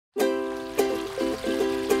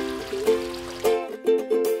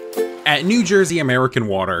At New Jersey American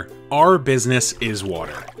Water, our business is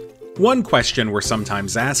water. One question we're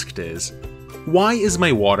sometimes asked is, why is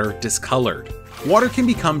my water discolored? Water can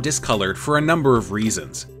become discolored for a number of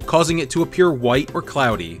reasons, causing it to appear white or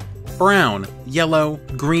cloudy, brown, yellow,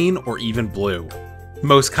 green, or even blue.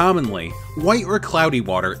 Most commonly, white or cloudy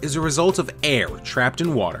water is a result of air trapped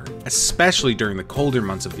in water, especially during the colder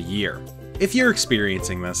months of the year. If you're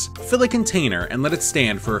experiencing this, fill a container and let it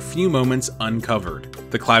stand for a few moments uncovered.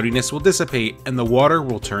 The cloudiness will dissipate and the water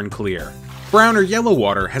will turn clear. Brown or yellow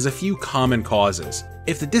water has a few common causes.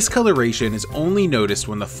 If the discoloration is only noticed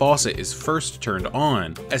when the faucet is first turned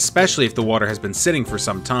on, especially if the water has been sitting for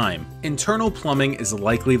some time, internal plumbing is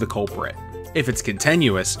likely the culprit. If it's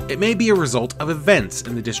continuous, it may be a result of events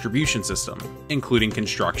in the distribution system, including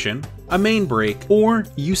construction, a main break, or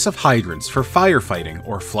use of hydrants for firefighting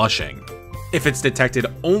or flushing. If it's detected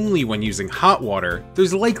only when using hot water,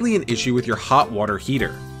 there's likely an issue with your hot water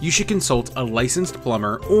heater. You should consult a licensed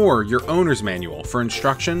plumber or your owner's manual for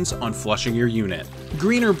instructions on flushing your unit.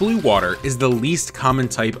 Green or blue water is the least common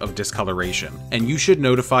type of discoloration, and you should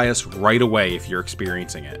notify us right away if you're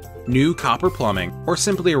experiencing it. New copper plumbing, or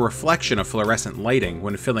simply a reflection of fluorescent lighting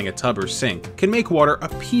when filling a tub or sink, can make water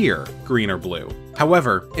appear green or blue.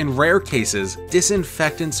 However, in rare cases,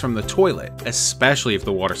 disinfectants from the toilet, especially if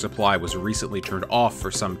the water supply was recently turned off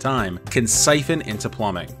for some time, can siphon into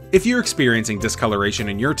plumbing. If you're experiencing discoloration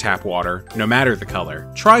in your tap water, no matter the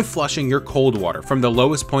color, try flushing your cold water from the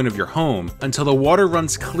lowest point of your home until the water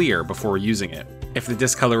runs clear before using it. If the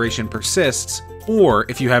discoloration persists, or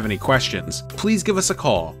if you have any questions, please give us a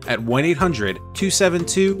call at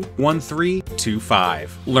 1-800-272-1325.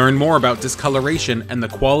 Learn more about discoloration and the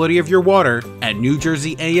quality of your water at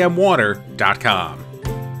NewJerseyAMWater.com.